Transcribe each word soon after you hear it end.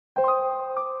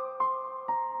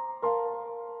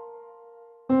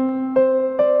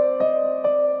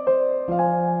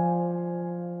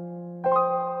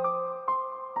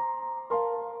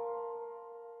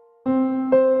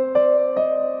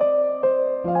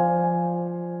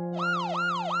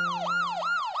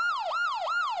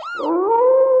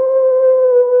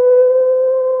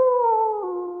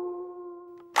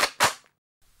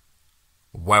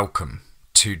Welcome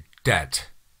to Dead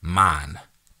Man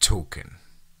Talking.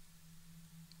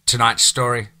 Tonight's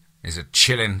story is a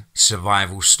chilling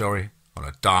survival story on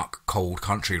a dark, cold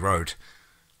country road.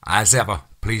 As ever,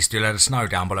 please do let us know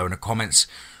down below in the comments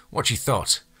what you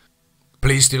thought.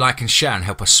 Please do like and share and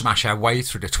help us smash our way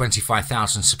through the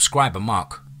 25,000 subscriber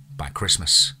mark by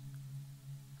Christmas.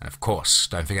 And of course,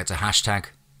 don't forget to hashtag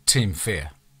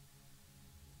TeamFEAR.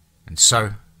 And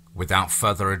so, without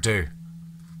further ado,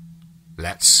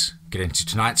 let's get into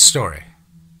tonight's story,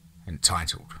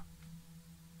 entitled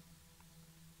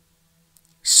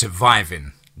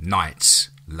Surviving Knight's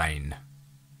Lane.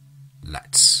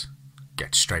 Let's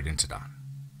get straight into that.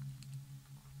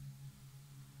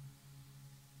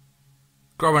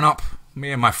 Growing up,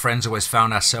 me and my friends always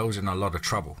found ourselves in a lot of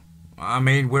trouble. I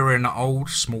mean, we were in an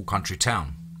old, small country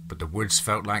town, but the woods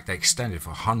felt like they extended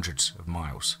for hundreds of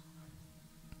miles.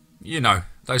 You know,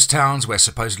 those towns where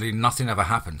supposedly nothing ever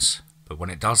happens, but when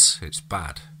it does, it's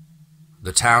bad.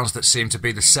 The towns that seem to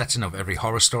be the setting of every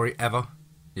horror story ever?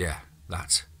 Yeah,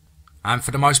 that. And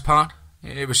for the most part,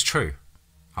 it was true.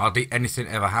 Hardly anything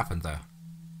ever happened there.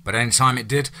 But any time it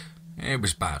did, it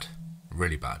was bad.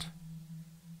 Really bad.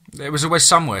 There was always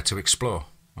somewhere to explore,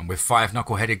 and with 5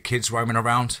 knuckle-headed kids roaming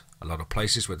around, a lot of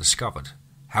places were discovered.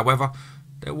 However,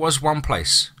 there was one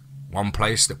place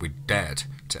that we dared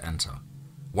to enter.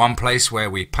 One place where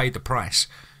we paid the price,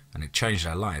 and it changed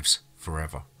our lives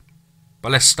forever.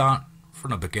 But let's start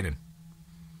from the beginning.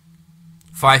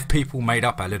 5 people made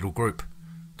up our little group.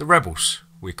 The rebels.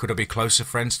 We couldn't be closer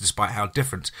friends despite how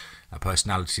different our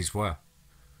personalities were.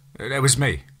 There was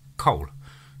me, Cole.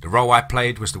 The role I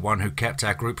played was the one who kept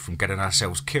our group from getting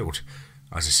ourselves killed.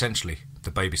 I was essentially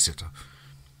the babysitter.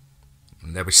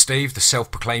 And there was Steve, the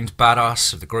self-proclaimed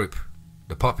badass of the group,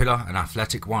 the popular and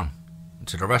athletic one. And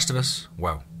to the rest of us,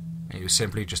 well, he was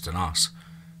simply just an arse.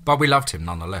 But we loved him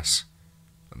nonetheless.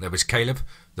 And there was Caleb,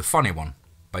 the funny one,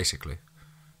 basically.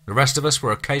 The rest of us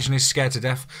were occasionally scared to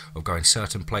death of going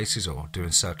certain places or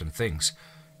doing certain things.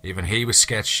 Even he was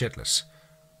scared shitless.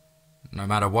 No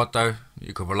matter what though,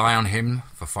 you could rely on him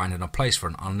for finding a place for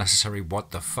an unnecessary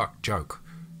what the fuck joke.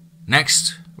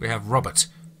 Next, we have Robert,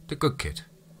 the good kid.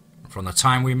 From the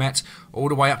time we met all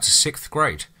the way up to 6th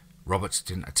grade, Robert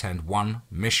didn't attend one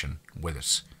mission with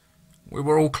us. We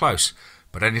were all close,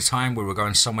 but any time we were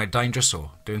going somewhere dangerous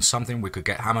or doing something we could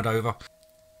get hammered over,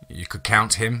 you could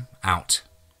count him out.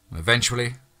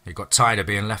 Eventually, he got tired of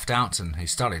being left out and he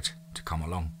started to come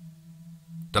along.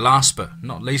 The last but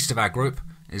not least of our group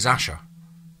is Asher,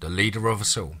 the leader of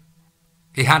us all.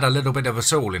 He had a little bit of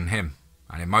us all in him,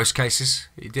 and in most cases,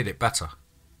 he did it better.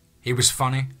 He was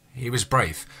funny, he was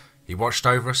brave, he watched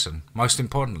over us, and most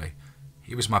importantly,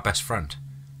 he was my best friend.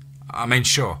 I mean,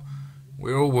 sure,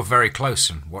 we all were very close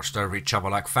and watched over each other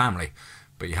like family,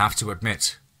 but you have to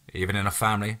admit, even in a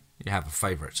family, you have a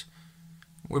favourite.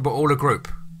 We were all a group,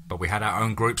 but we had our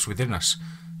own groups within us.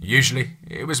 Usually,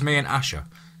 it was me and Asher,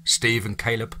 Steve and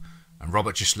Caleb, and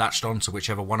Robert just latched on to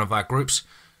whichever one of our groups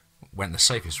went the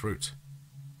safest route.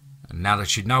 And now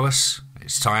that you know us,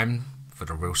 it's time for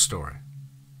the real story.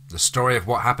 The story of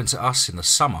what happened to us in the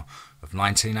summer of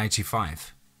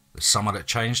 1985. The summer that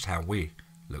changed how we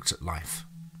looked at life.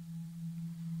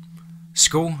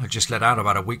 School had just let out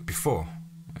about a week before.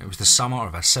 It was the summer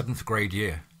of our 7th grade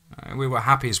year, and we were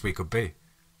happy as we could be.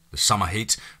 The summer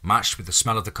heat matched with the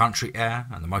smell of the country air,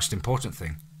 and the most important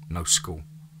thing, no school.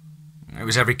 It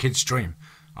was every kid's dream,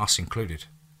 us included.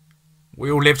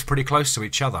 We all lived pretty close to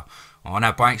each other. On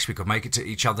our bikes we could make it to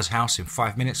each other's house in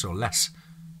 5 minutes or less.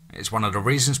 It's one of the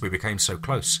reasons we became so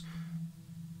close.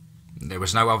 There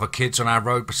was no other kids on our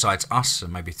road besides us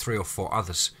and maybe 3 or 4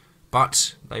 others,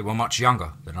 but they were much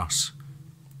younger than us.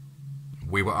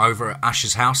 We were over at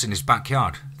Ash's house in his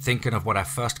backyard, thinking of what our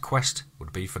first quest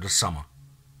would be for the summer.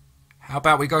 How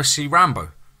about we go see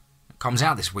Rambo? It comes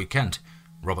out this weekend,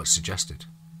 Robert suggested.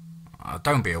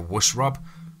 Don't be a wuss, Rob.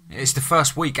 It's the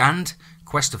first week and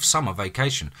quest of summer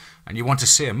vacation, and you want to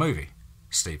see a movie,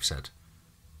 Steve said.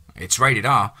 It's rated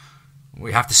R.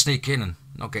 We have to sneak in and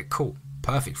not get caught.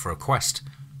 Perfect for a quest,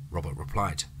 Robert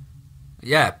replied.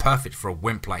 Yeah, perfect for a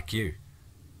wimp like you.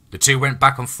 The two went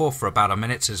back and forth for about a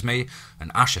minute as me and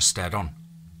Asher stared on.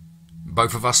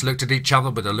 Both of us looked at each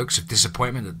other with the looks of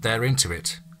disappointment that they're into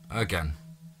it again.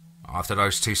 After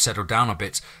those two settled down a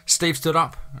bit, Steve stood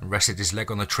up and rested his leg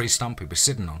on the tree stump he was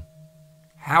sitting on.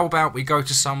 How about we go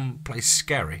to some place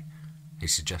scary? He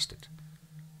suggested.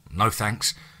 No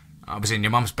thanks. I was in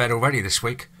your mum's bed already this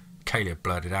week, Caleb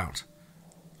blurted out.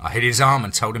 I hit his arm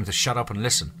and told him to shut up and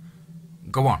listen.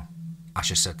 Go on,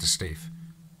 Asher said to Steve.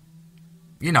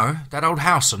 You know, that old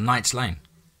house on Knight's Lane.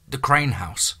 The Crane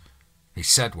House, he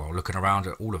said while looking around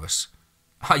at all of us.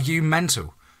 Are you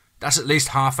mental? That's at least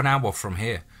half an hour from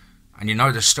here, and you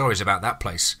know the stories about that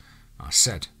place, I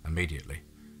said immediately.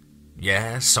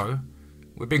 Yeah, so?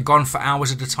 We've been gone for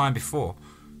hours at a time before.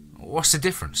 What's the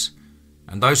difference?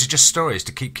 And those are just stories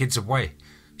to keep kids away,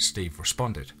 Steve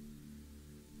responded.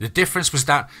 The difference was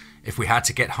that if we had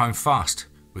to get home fast,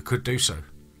 we could do so,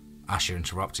 Asher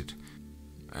interrupted.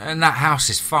 And that house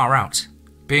is far out.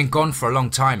 Being gone for a long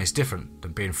time is different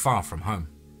than being far from home.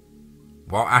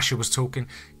 While Asher was talking,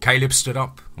 Caleb stood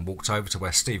up and walked over to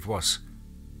where Steve was.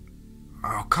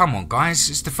 Oh, come on, guys.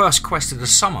 It's the first quest of the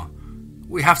summer.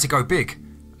 We have to go big.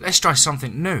 Let's try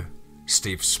something new.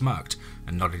 Steve smirked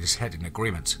and nodded his head in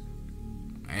agreement.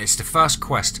 It's the first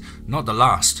quest, not the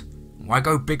last. Why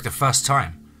go big the first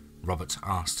time? Robert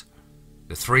asked.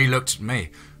 The three looked at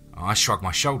me. I shrugged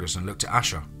my shoulders and looked at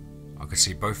Asher. I could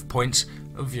see both points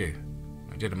of view.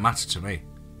 It didn't matter to me.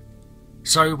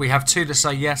 So we have two that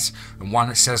say yes and one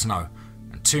that says no,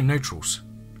 and two neutrals,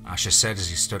 Asher said as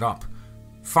he stood up.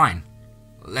 Fine,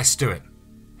 let's do it,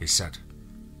 he said.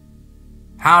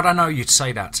 How'd I know you'd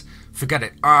say that? Forget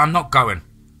it, I'm not going,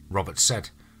 Robert said.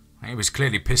 He was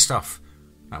clearly pissed off.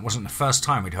 That wasn't the first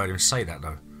time we'd heard him say that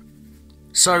though.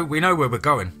 So we know where we're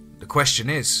going. The question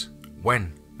is,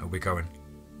 when are we going?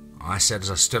 I said as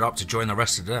I stood up to join the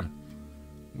rest of them.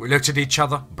 We looked at each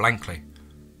other blankly.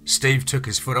 Steve took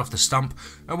his foot off the stump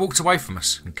and walked away from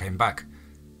us and came back.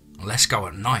 Let's go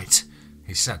at night,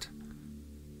 he said.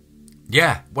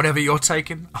 Yeah, whatever you're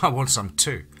taking, I want some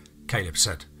too, Caleb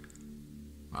said.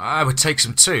 I would take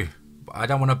some too, but I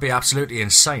don't want to be absolutely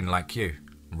insane like you,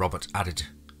 Robert added.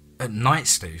 At night,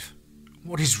 Steve?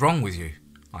 What is wrong with you?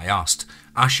 I asked.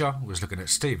 Asher was looking at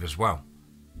Steve as well.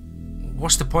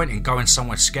 What's the point in going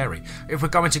somewhere scary if we're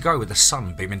going to go with the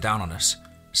sun beaming down on us?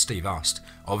 Steve asked,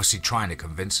 obviously trying to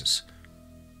convince us.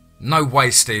 No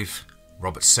way, Steve,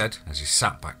 Robert said as he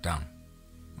sat back down.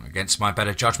 Against my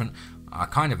better judgment, I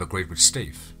kind of agreed with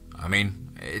Steve. I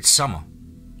mean, it's summer.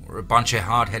 We're a bunch of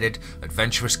hard-headed,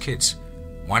 adventurous kids.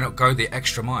 Why not go the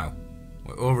extra mile?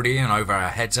 We're already in over our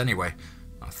heads anyway,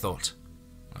 I thought.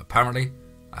 Apparently,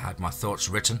 I had my thoughts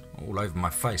written all over my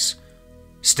face.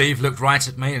 Steve looked right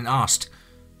at me and asked,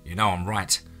 You know I'm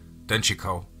right, don't you,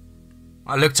 Cole?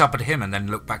 I looked up at him and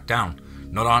then looked back down,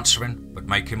 not answering, but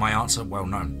making my answer well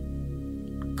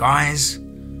known. Guys?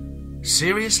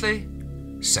 Seriously?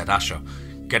 Said Asher,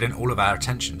 getting all of our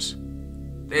attentions.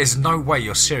 There's no way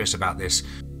you're serious about this.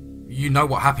 You know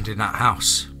what happened in that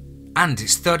house. And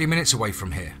it's 30 minutes away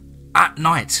from here. At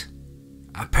night.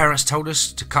 Our parents told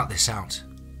us to cut this out.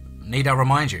 Need I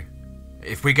remind you?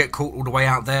 If we get caught all the way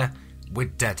out there, we're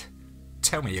dead.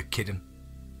 Tell me you're kidding,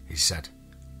 he said.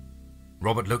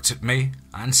 Robert looked at me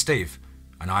and Steve,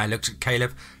 and I looked at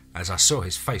Caleb as I saw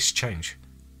his face change.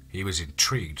 He was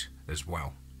intrigued as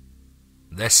well.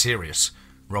 They're serious,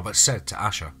 Robert said to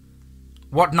Asher.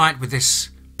 What night would this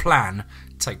plan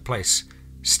take place?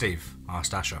 Steve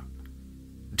asked Asher.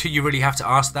 Do you really have to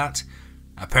ask that?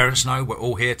 Our parents know we're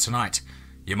all here tonight.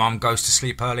 Your mum goes to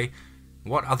sleep early.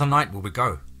 What other night will we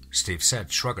go? Steve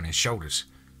said, shrugging his shoulders.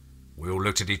 We all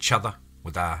looked at each other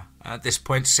with our, at this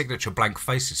point, signature blank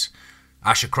faces.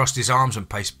 Asher crossed his arms and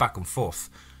paced back and forth.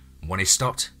 And when he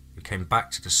stopped, he came back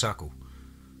to the circle.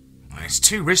 It's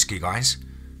too risky, guys,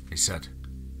 he said.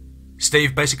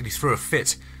 Steve basically threw a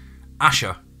fit.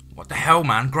 Asher, what the hell,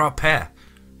 man? Grow a pair,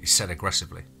 he said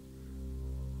aggressively.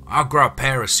 I'll grow a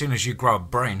pair as soon as you grow a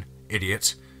brain,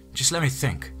 idiot. Just let me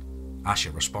think,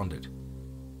 Asher responded.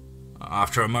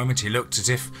 After a moment, he looked as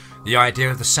if the idea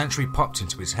of the century popped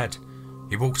into his head.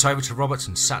 He walked over to Robert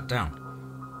and sat down.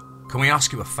 Can we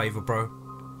ask you a favour, bro?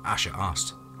 Asher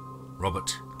asked.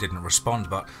 Robert didn't respond,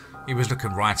 but he was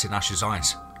looking right in Asher's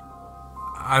eyes.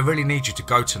 I really need you to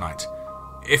go tonight.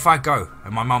 If I go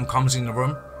and my mum comes in the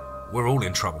room, we're all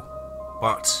in trouble.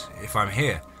 But if I'm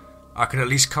here, I could at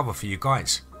least cover for you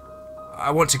guys.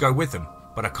 I want to go with them,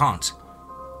 but I can't.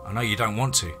 I know you don't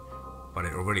want to, but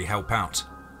it'll really help out.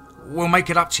 We'll make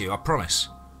it up to you, I promise,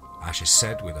 Asher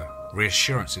said with a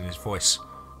reassurance in his voice.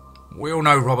 We all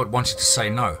know Robert wanted to say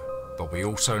no, but we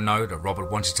also know that Robert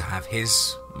wanted to have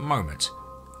his moment.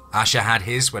 Asher had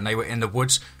his when they were in the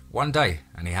woods one day,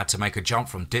 and he had to make a jump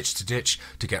from ditch to ditch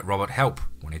to get Robert help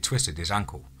when he twisted his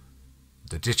ankle.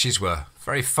 The ditches were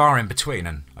very far in between,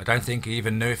 and I don't think he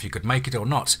even knew if he could make it or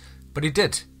not, but he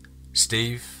did.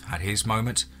 Steve had his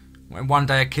moment when one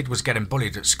day a kid was getting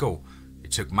bullied at school. He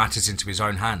took matters into his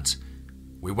own hands.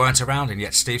 We weren't around, and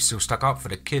yet Steve still stuck up for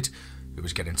the kid who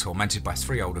was getting tormented by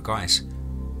 3 older guys.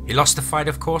 He lost the fight,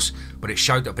 of course, but it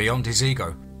showed that beyond his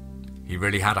ego, he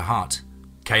really had a heart.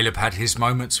 Caleb had his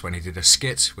moments when he did a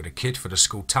skit with a kid for the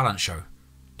school talent show.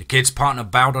 The kid's partner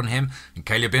bowed on him, and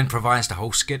Caleb improvised a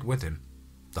whole skit with him.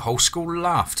 The whole school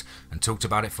laughed and talked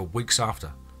about it for weeks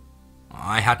after.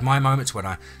 I had my moments when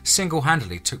I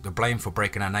single-handedly took the blame for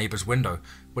breaking our neighbour's window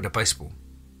with a baseball.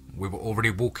 We were already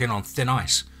walking on thin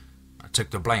ice. I took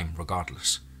the blame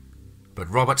regardless. But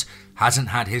Robert hasn't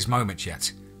had his moment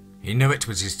yet. He knew it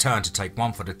was his turn to take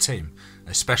one for the team,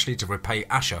 especially to repay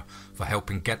Asher for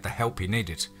helping get the help he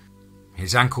needed.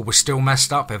 His ankle was still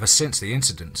messed up ever since the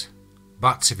incident,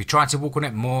 but if he tried to walk on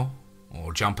it more,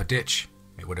 or jump a ditch,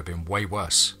 it would have been way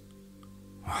worse.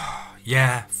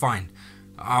 "Yeah, fine,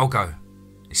 I'll go,"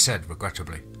 he said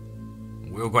regrettably.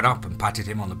 We all got up and patted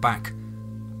him on the back.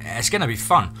 "It's going to be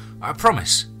fun, I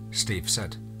promise," Steve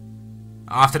said.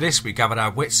 After this, we gathered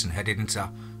our wits and headed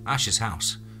into Asher's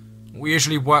house. We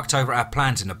usually worked over our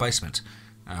plans in the basement,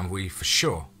 and we for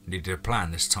sure needed a plan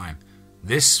this time.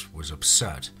 This was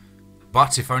absurd,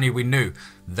 but if only we knew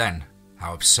then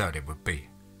how absurd it would be.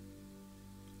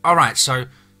 "Alright, so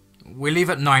we leave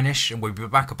at 9ish and we'll be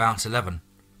back about 11,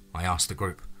 I asked the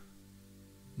group.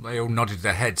 They all nodded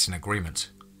their heads in agreement.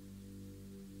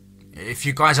 "If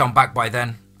you guys aren't back by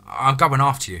then, I'm going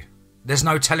after you. There's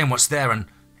no telling what's there and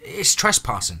it's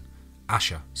trespassing,"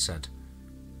 Asher said.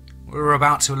 We were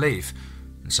about to leave,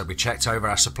 and so we checked over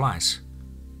our supplies.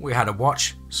 We had a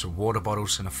watch, some water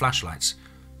bottles and a flashlight.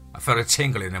 I felt a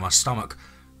tingling in my stomach.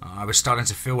 I was starting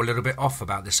to feel a little bit off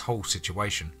about this whole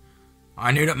situation.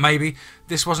 I knew that maybe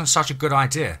this wasn't such a good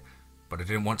idea, but I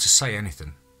didn't want to say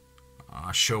anything.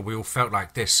 I'm sure we all felt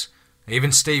like this.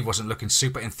 Even Steve wasn't looking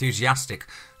super enthusiastic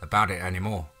about it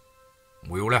anymore.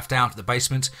 We all left out of the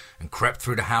basement and crept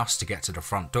through the house to get to the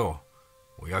front door.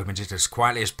 We opened it as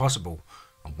quietly as possible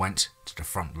and went to the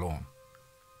front lawn.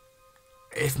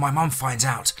 "If my mum finds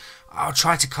out, I'll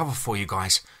try to cover for you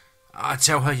guys. I'll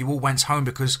tell her you all went home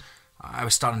because I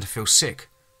was starting to feel sick.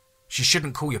 She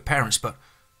shouldn't call your parents, but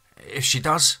if she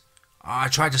does, I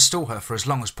try to stall her for as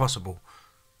long as possible,"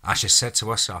 Asher said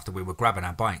to us after we were grabbing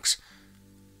our bikes.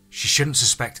 "She shouldn't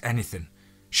suspect anything.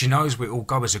 She knows we all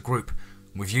go as a group.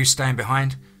 With you staying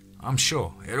behind, I'm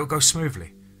sure it'll go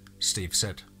smoothly," Steve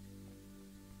said.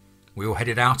 We all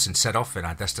headed out and set off in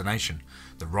our destination.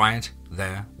 The ride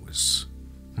there was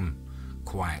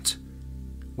quiet.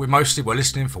 We mostly were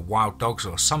listening for wild dogs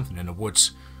or something in the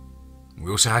woods. We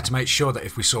also had to make sure that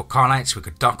if we saw car lights we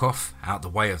could duck off out the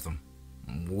way of them.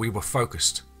 We were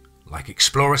focused, like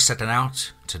explorers setting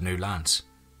out to new lands.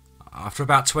 After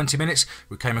about 20 minutes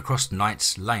we came across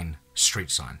Knight's Lane street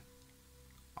sign.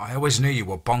 "I always knew you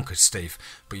were bonkers, Steve,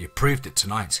 but you proved it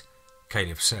tonight,"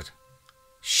 Caleb said.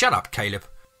 "Shut up, Caleb,"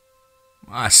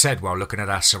 I said while looking at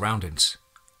our surroundings.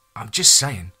 "I'm just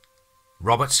saying."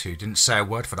 Robert, who didn't say a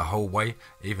word for the whole way,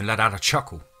 even let out a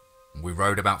chuckle. We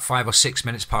rode about 5 or 6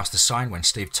 minutes past the sign when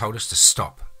Steve told us to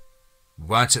stop. We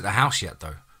weren't at the house yet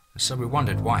though, so we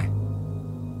wondered why.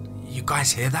 "You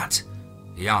guys hear that?"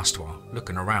 he asked while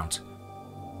looking around.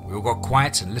 We all got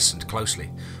quiet and listened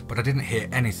closely, but I didn't hear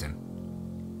anything.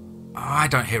 "I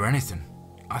don't hear anything.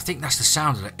 I think that's the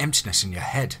sound of the emptiness in your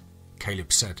head,"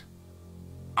 Caleb said.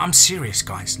 "I'm serious,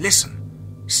 guys.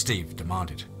 Listen," Steve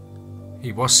demanded.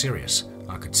 He was serious,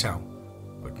 I could tell,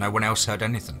 but no one else heard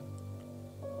anything.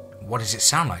 "What does it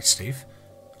sound like, Steve?"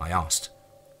 I asked.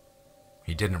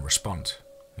 He didn't respond.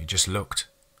 He just looked.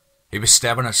 He was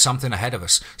staring at something ahead of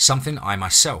us, something I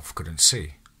myself couldn't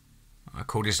see. I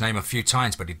called his name a few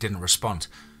times, but he didn't respond.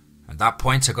 At that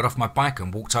point, I got off my bike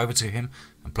and walked over to him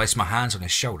and placed my hands on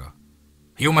his shoulder.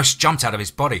 He almost jumped out of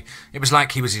his body. It was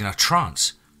like he was in a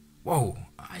trance. "Whoa,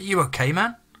 are you okay,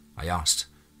 man?" I asked.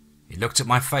 He looked at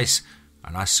my face,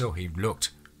 and I saw he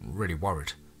looked really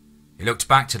worried. He looked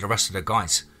back to the rest of the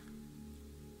guys.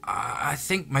 I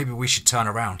think maybe we should turn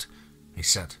around," he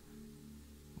said.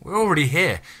 "We're already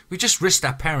here. We just risked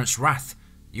our parents' wrath.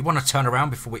 You want to turn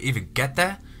around before we even get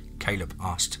there?" Caleb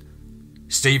asked.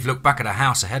 Steve looked back at the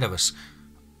house ahead of us.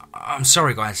 "I'm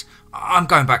sorry, guys. I'm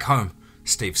going back home,"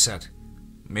 Steve said.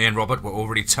 Me and Robert were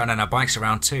already turning our bikes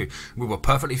around too. We were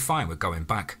perfectly fine with going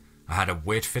back. I had a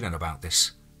weird feeling about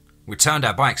this. We turned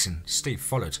our bikes and Steve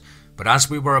followed, but as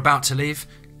we were about to leave,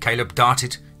 Caleb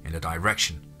darted in the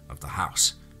direction of the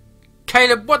house.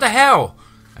 "Caleb, what the hell?"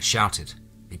 I shouted.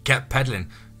 He kept pedaling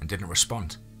and didn't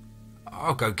respond.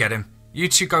 "I'll go get him. You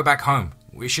two go back home.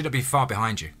 We shouldn't be far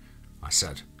behind you," I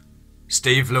said.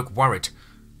 Steve looked worried.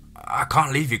 "I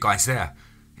can't leave you guys there.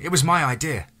 It was my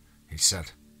idea," he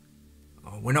said.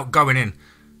 "We're not going in.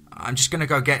 I'm just going to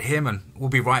go get him and we'll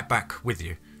be right back with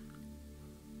you."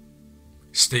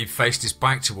 Steve faced his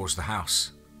bike towards the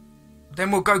house.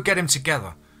 "Then we'll go get him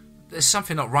together. There's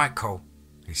something not right, Cole,"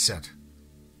 he said.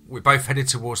 We both headed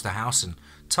towards the house and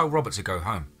told Robert to go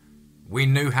home. We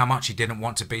knew how much he didn't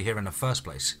want to be here in the first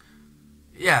place.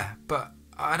 Yeah, but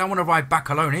I don't want to ride back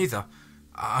alone either.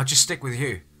 I'll just stick with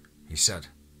you, he said.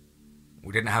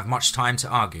 We didn't have much time to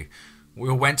argue. We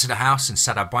all went to the house and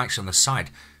sat our bikes on the side,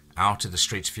 out of the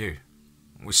street's view.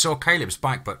 We saw Caleb's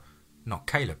bike, but not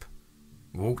Caleb.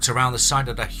 We walked around the side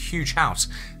of the huge house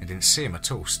and didn't see him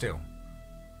at all still.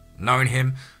 Knowing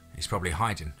him, he's probably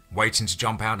hiding, waiting to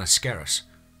jump out and scare us.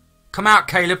 Come out,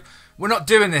 Caleb! We're not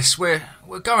doing this! We're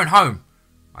going home!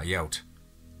 I yelled.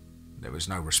 There was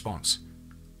no response.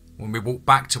 When we walked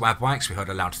back to our bikes, we heard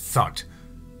a loud thud.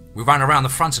 We ran around the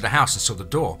front of the house and saw the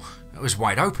door. It was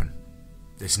wide open.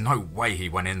 There's no way he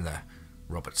went in there,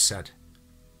 Robert said.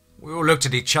 We all looked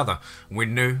at each other and we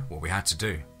knew what we had to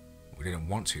do. We didn't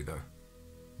want to, though.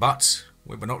 But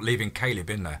we were not leaving Caleb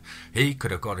in there. He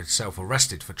could have got himself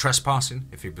arrested for trespassing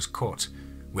if he was caught.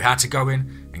 We had to go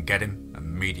in and get him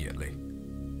immediately.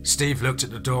 Steve looked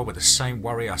at the door with the same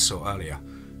worry I saw earlier.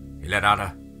 He let out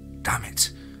a, "Damn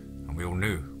it," and we all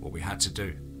knew what we had to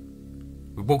do.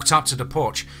 We walked up to the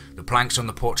porch, the planks on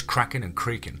the porch cracking and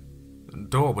creaking. The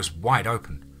door was wide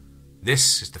open.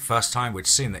 This is the first time we'd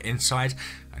seen the inside,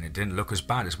 and it didn't look as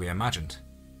bad as we imagined.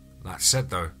 That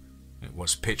said, though, it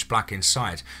was pitch black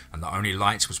inside, and the only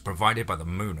light was provided by the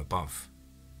moon above.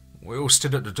 We all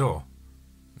stood at the door.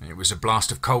 It was a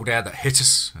blast of cold air that hit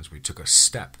us as we took a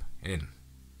step in.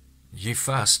 "You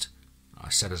first," I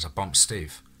said as I bumped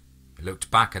Steve. He looked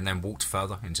back and then walked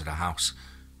further into the house.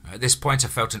 At this point I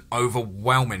felt an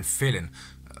overwhelming feeling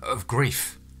of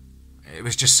grief. It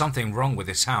was just something wrong with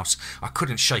this house. I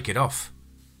couldn't shake it off.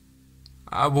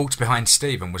 I walked behind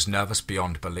Steve and was nervous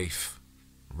beyond belief.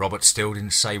 Robert still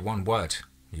didn't say one word.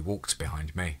 He walked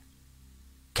behind me.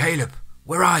 "Caleb,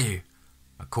 where are you?"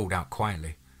 I called out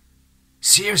quietly.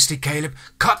 "Seriously, Caleb,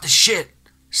 cut the shit,"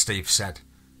 Steve said.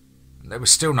 There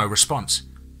was still no response.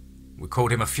 We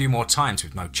called him a few more times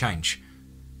with no change.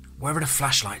 "Where are the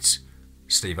flashlights?"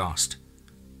 Steve asked.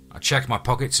 I checked my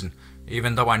pockets, and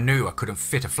even though I knew I couldn't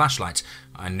fit a flashlight,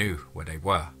 I knew where they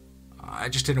were. I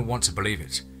just didn't want to believe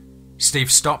it.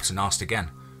 Steve stopped and asked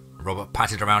again. Robert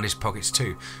patted around his pockets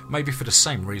too, maybe for the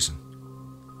same reason.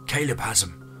 "Caleb has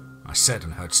them," I said,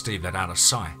 and heard Steve let out a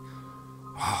sigh.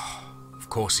 "Oh, of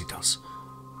course he does."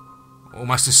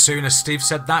 Almost as soon as Steve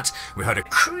said that, we heard a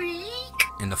creak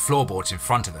in the floorboards in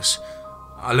front of us.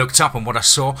 I looked up, and what I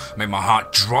saw made my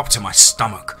heart drop to my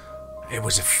stomach. It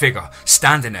was a figure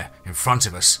standing there in front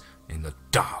of us in the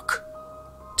dark.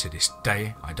 To this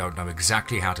day, I don't know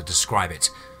exactly how to describe it.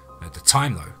 At the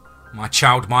time, though, my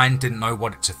child mind didn't know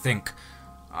what to think.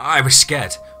 I was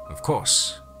scared, of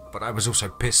course, but I was also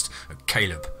pissed at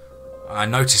Caleb. I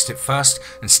noticed it first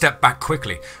and stepped back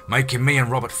quickly, making me and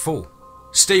Robert fall.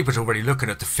 Steve was already looking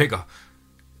at the figure.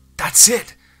 "That's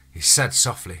it," he said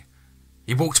softly.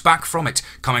 He walked back from it,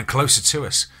 coming closer to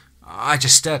us. I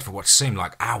just stared for what seemed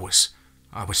like hours.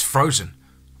 I was frozen.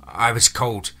 I was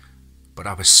cold, but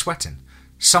I was sweating.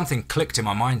 Something clicked in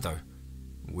my mind, though.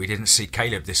 We didn't see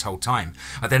Caleb this whole time.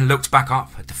 I then looked back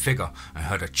up at the figure and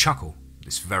heard a chuckle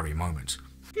this very moment.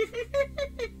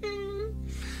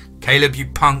 "Caleb, you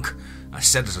punk," I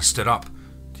said as I stood up.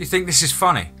 "Do you think this is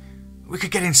funny? We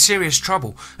could get in serious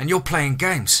trouble, and you're playing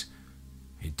games."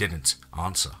 He didn't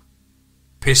answer.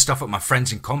 Pissed off at my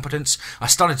friend's incompetence, I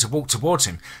started to walk towards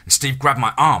him, and Steve grabbed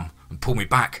my arm and pulled me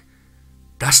back.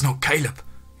 "That's not Caleb,"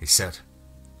 he said.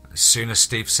 As soon as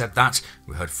Steve said that,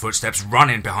 we heard footsteps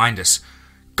running behind us.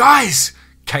 "Guys!"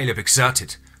 Caleb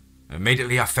exerted.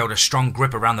 Immediately I felt a strong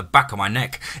grip around the back of my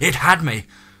neck. It had me.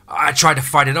 I tried to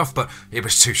fight it off, but it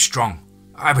was too strong.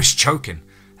 I was choking.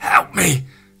 "Help me!"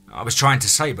 I was trying to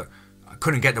say, but I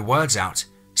couldn't get the words out.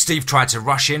 Steve tried to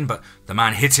rush in, but the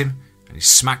man hit him, and he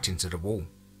smacked into the wall.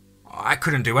 I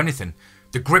couldn't do anything.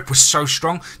 The grip was so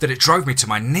strong that it drove me to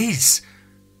my knees.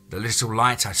 The little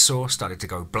light I saw started to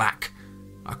go black.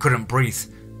 I couldn't breathe.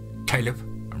 Caleb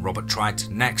and Robert tried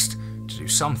next to do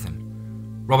something.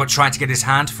 Robert tried to get his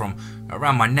hand from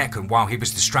around my neck, and while he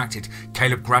was distracted,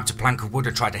 Caleb grabbed a plank of wood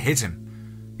and tried to hit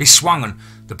him. He swung, and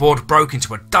the board broke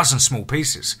into a dozen small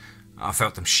pieces. I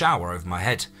felt them shower over my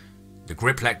head. The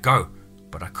grip let go,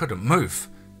 but I couldn't move.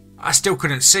 I still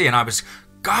couldn't see, and I was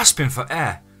gasping for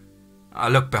air. I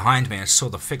looked behind me and saw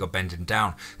the figure bending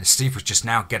down, and Steve was just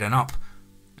now getting up.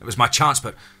 It was my chance,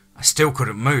 but I still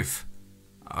couldn't move.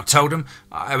 I told him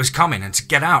I was coming and to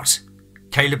get out.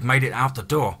 Caleb made it out the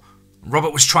door.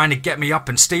 Robert was trying to get me up,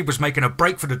 and Steve was making a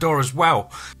break for the door as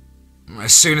well.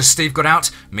 As soon as Steve got out,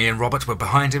 me and Robert were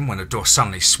behind him when the door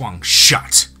suddenly swung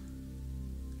shut.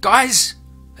 "Guys,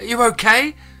 are you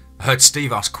okay?" I heard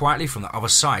Steve ask quietly from the other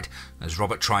side as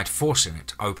Robert tried forcing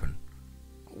it open.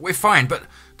 "We're fine, but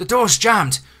the door's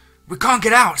jammed. We can't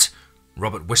get out,"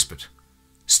 Robert whispered.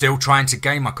 Still trying to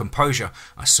gain my composure,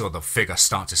 I saw the figure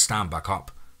start to stand back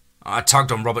up. I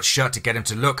tugged on Robert's shirt to get him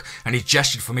to look, and he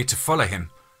gestured for me to follow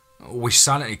him. We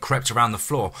silently crept around the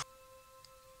floor,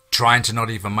 trying to not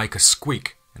even make a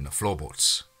squeak in the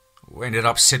floorboards. We ended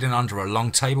up sitting under a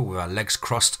long table with our legs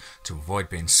crossed to avoid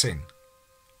being seen.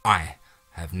 I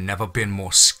have never been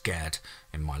more scared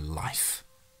in my life.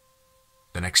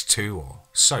 The next 2 or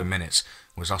so minutes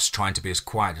was us trying to be as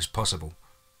quiet as possible.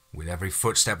 With every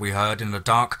footstep we heard in the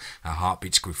dark, our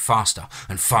heartbeats grew faster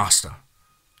and faster.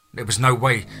 There was no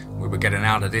way we were getting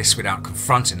out of this without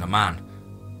confronting the man.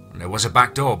 There was a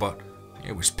back door, but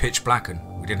it was pitch black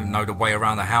and we didn't know the way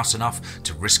around the house enough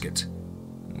to risk it.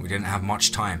 We didn't have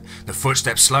much time. The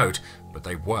footsteps slowed, but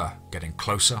they were getting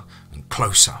closer and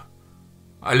closer.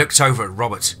 I looked over at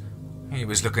Robert. He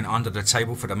was looking under the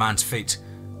table for the man's feet.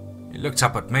 He looked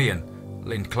up at me and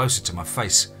leaned closer to my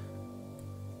face.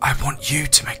 "I want you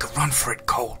to make a run for it,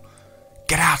 Cole.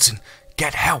 Get out and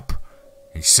get help,"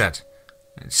 he said.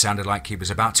 It sounded like he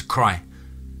was about to cry.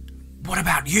 "What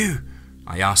about you?"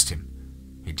 I asked him.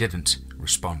 He didn't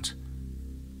respond.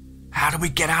 "How do we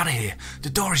get out of here? The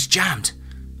door is jammed,"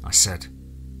 I said.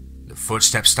 The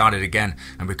footsteps started again,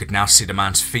 and we could now see the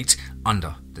man's feet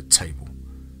under the table.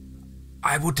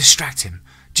 "I will distract him.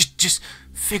 Just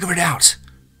figure it out,"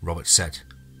 Robert said.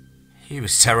 He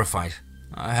was terrified.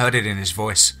 I heard it in his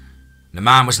voice. The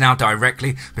man was now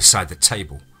directly beside the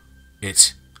table.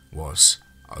 It was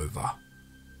over.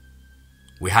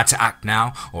 We had to act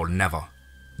now or never.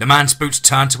 The man's boots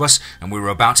turned to us and we were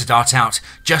about to dart out.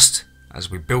 Just as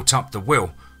we built up the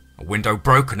will, a window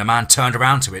broke and the man turned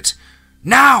around to it.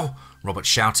 "Now!" Robert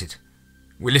shouted.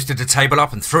 We lifted the table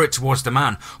up and threw it towards the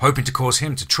man, hoping to cause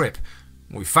him to trip.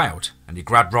 We failed and he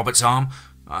grabbed Robert's arm.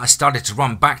 I started to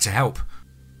run back to help.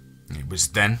 It was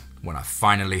then when I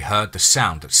finally heard the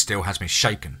sound that still has me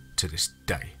shaken to this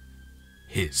day.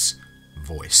 His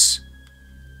voice.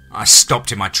 I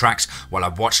stopped in my tracks while I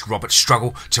watched Robert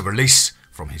struggle to release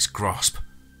from his grasp.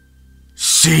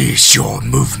 "Cease your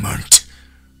movement,"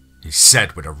 he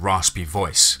said with a raspy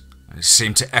voice, and it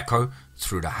seemed to echo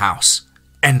through the house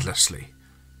endlessly.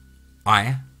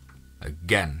 I,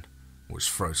 again, was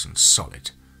frozen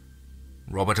solid.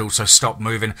 Robert also stopped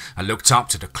moving and looked up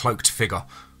to the cloaked figure.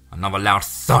 Another loud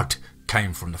thud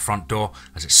came from the front door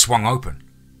as it swung open.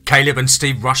 Caleb and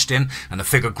Steve rushed in and the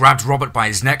figure grabbed Robert by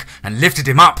his neck and lifted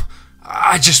him up.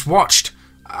 I just watched.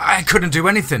 I couldn't do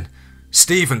anything.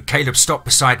 Steve and Caleb stopped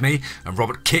beside me and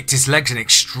Robert kicked his legs in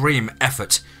extreme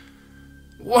effort.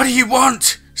 "What do you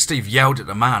want?" Steve yelled at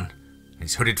the man.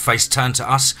 His hooded face turned to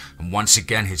us and once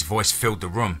again his voice filled the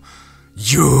room.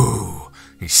 "You,"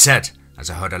 he said as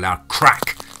I heard a loud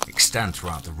crack extend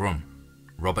throughout the room.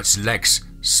 Robert's legs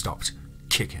stopped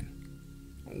kicking.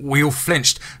 We all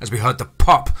flinched as we heard the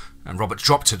pop and Robert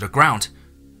dropped to the ground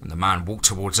and the man walked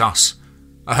towards us.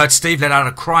 I heard Steve let out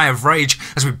a cry of rage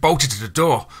as we bolted to the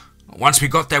door. Once we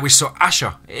got there we saw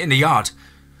Asher in the yard.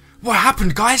 "What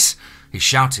happened, guys?" he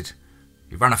shouted.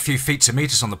 He ran a few feet to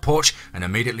meet us on the porch and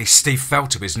immediately Steve fell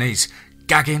to his knees,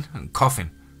 gagging and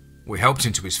coughing. We helped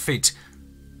him to his feet.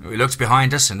 We looked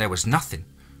behind us and there was nothing.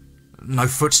 No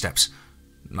footsteps.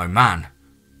 No man.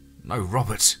 No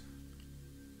Robert.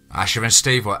 Asher and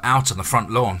Steve were out on the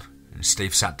front lawn and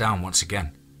Steve sat down once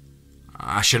again.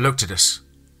 Asher looked at us.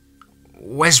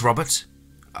 "Where's Robert?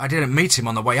 I didn't meet him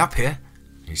on the way up here,"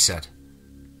 he said.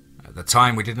 At the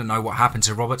time we didn't know what happened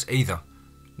to Robert either.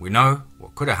 We know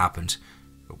what could have happened,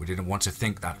 but we didn't want to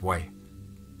think that way.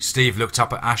 Steve looked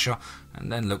up at Asher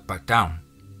and then looked back down.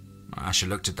 Asher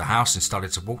looked at the house and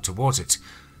started to walk towards it.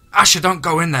 "Asher, don't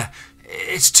go in there.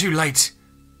 It's too late,"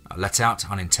 I let out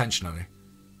unintentionally.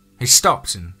 He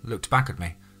stopped and looked back at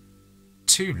me.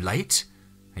 "Too late?"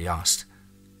 he asked.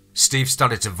 Steve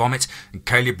started to vomit and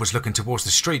Caleb was looking towards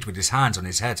the street with his hands on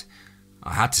his head.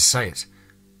 I had to say it.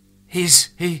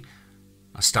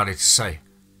 I started to say.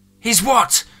 "He's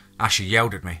what?" Asher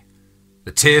yelled at me.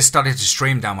 The tears started to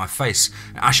stream down my face.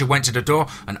 Asher went to the door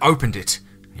and opened it.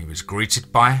 He was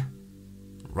greeted by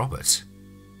Robert.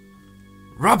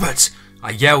 "Robert!"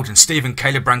 I yelled and Steve and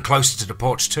Caleb ran closer to the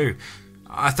porch too.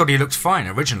 I thought he looked fine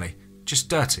originally, just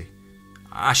dirty.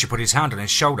 Asher put his hand on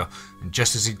his shoulder, and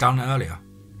just as he'd done earlier.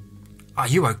 "Are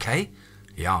you okay?"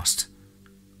 he asked.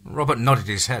 Robert nodded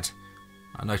his head.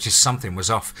 I noticed something was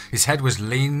off. His head was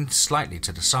leaned slightly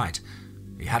to the side.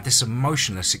 He had this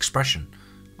emotionless expression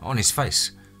on his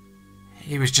face.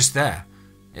 He was just there.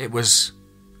 It was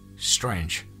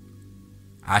strange.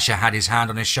 Asher had his hand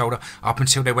on his shoulder up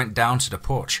until they went down to the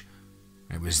porch.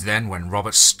 It was then when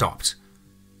Robert stopped.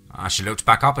 Asher looked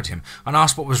back up at him and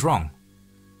asked what was wrong.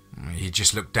 He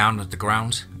just looked down at the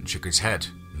ground and shook his head,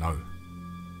 no.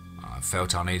 I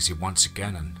felt uneasy once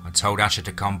again, and I told Asher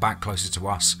to come back closer to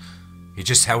us. He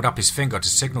just held up his finger to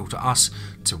signal to us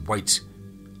to wait.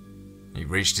 He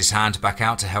reached his hand back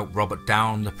out to help Robert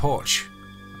down the porch.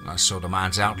 I saw the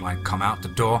man's outline come out the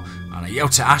door, and I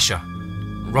yelled to Asher.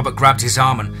 Robert grabbed his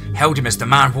arm and held him as the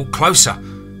man walked closer.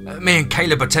 Me and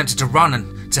Caleb attempted to run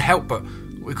and to help, but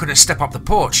we couldn't step up the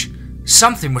porch.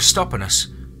 Something was stopping us.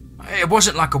 It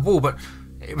wasn't like a wall, but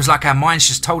it was like our minds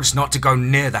just told us not to go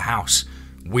near the house.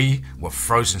 We were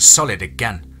frozen solid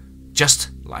again, just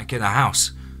like in the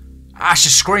house. Asher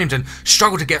screamed and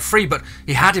struggled to get free, but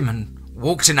he had him and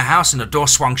walked in the house, and the door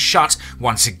swung shut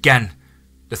once again.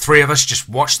 The three of us just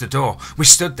watched the door. We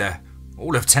stood there,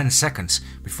 all of 10 seconds,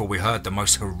 before we heard the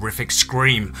most horrific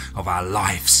scream of our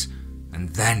lives. And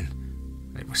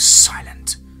then it was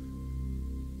silent.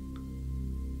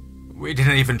 We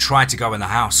didn't even try to go in the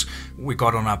house. We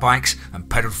got on our bikes and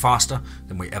pedaled faster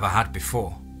than we ever had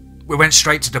before. We went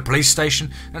straight to the police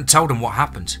station and told him what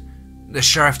happened. The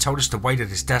sheriff told us to wait at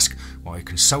his desk while he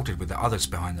consulted with the others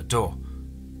behind the door.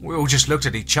 We all just looked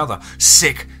at each other,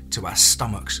 sick to our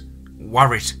stomachs,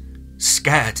 worried,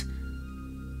 scared.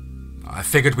 I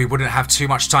figured we wouldn't have too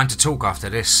much time to talk after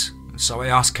this, so I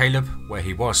asked Caleb where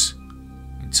he was.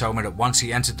 He told me that once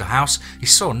he entered the house, he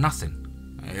saw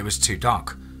nothing. It was too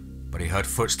dark, but he heard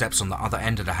footsteps on the other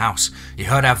end of the house. He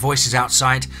heard our voices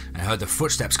outside and heard the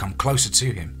footsteps come closer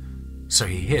to him. So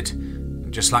he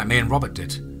hid, just like me and Robert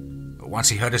did. But once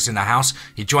he heard us in the house,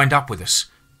 he joined up with us.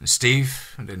 And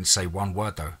Steve didn't say one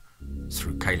word, though,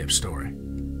 through Caleb's story.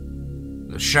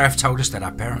 The sheriff told us that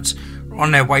our parents were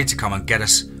on their way to come and get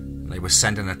us. They were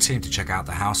sending a team to check out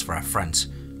the house for our friends.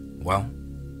 Well,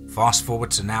 fast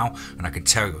forward to now, and I can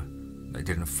tell you, they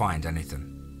didn't find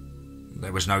anything.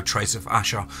 There was no trace of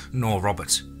Asher nor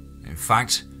Robert. In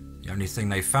fact, the only thing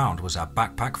they found was our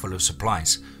backpack full of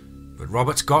supplies. But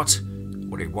Robert got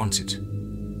what he wanted.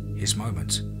 His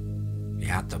moment. He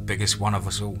had the biggest one of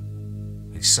us all.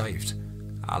 He saved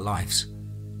our lives.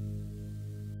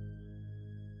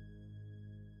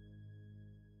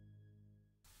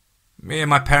 Me and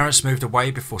my parents moved away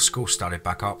before school started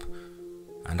back up.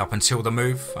 And up until the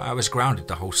move, I was grounded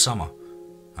the whole summer.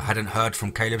 I hadn't heard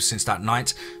from Caleb since that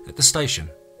night at the station,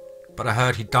 but I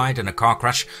heard he died in a car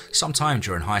crash sometime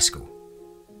during high school.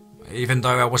 Even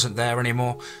though I wasn't there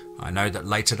anymore, I know that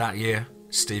later that year,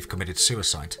 Steve committed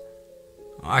suicide.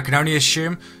 I can only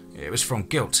assume it was from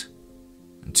guilt.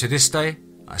 And to this day,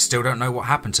 I still don't know what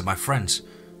happened to my friends.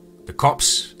 The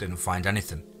cops didn't find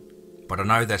anything, but I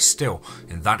know they're still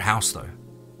in that house though.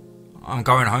 I'm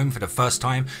going home for the first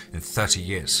time in 30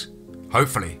 years.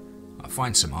 Hopefully, I'll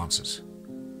find some answers.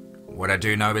 What I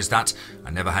do know is that I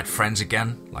never had friends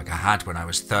again like I had when I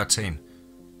was 13.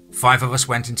 5 of us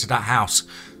went into that house,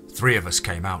 3 of us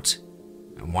came out,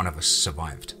 and 1 of us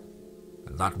survived.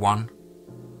 And that one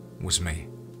was me.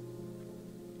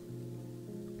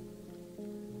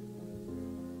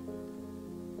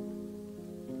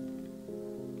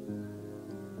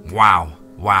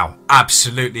 Wow,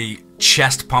 absolutely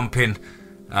chest pumping,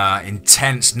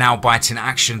 intense, nail biting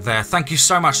action there. Thank you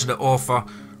so much to the author,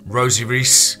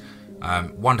 RoseReese.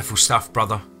 Wonderful stuff,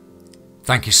 brother.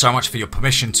 Thank you so much for your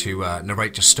permission to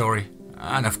narrate your story,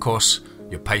 and of course,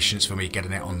 your patience for me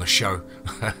getting it on the show.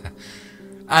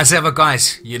 As ever,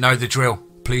 guys, you know the drill.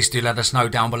 Please do let us know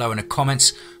down below in the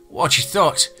comments what you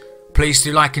thought. Please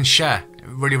do like and share. It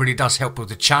really does help with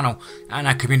the channel and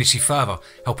our community further.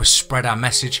 Help us spread our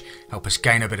message, help us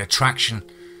gain a bit of traction,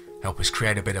 help us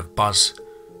create a bit of buzz.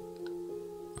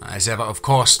 As ever, of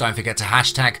course, don't forget to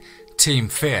hashtag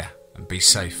TeamFEAR and be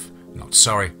safe, not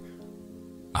sorry.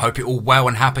 I hope you're all well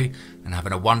and happy and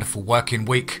having a wonderful working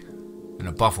week. And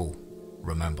above all,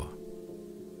 remember,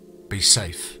 be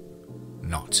safe,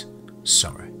 not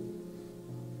sorry.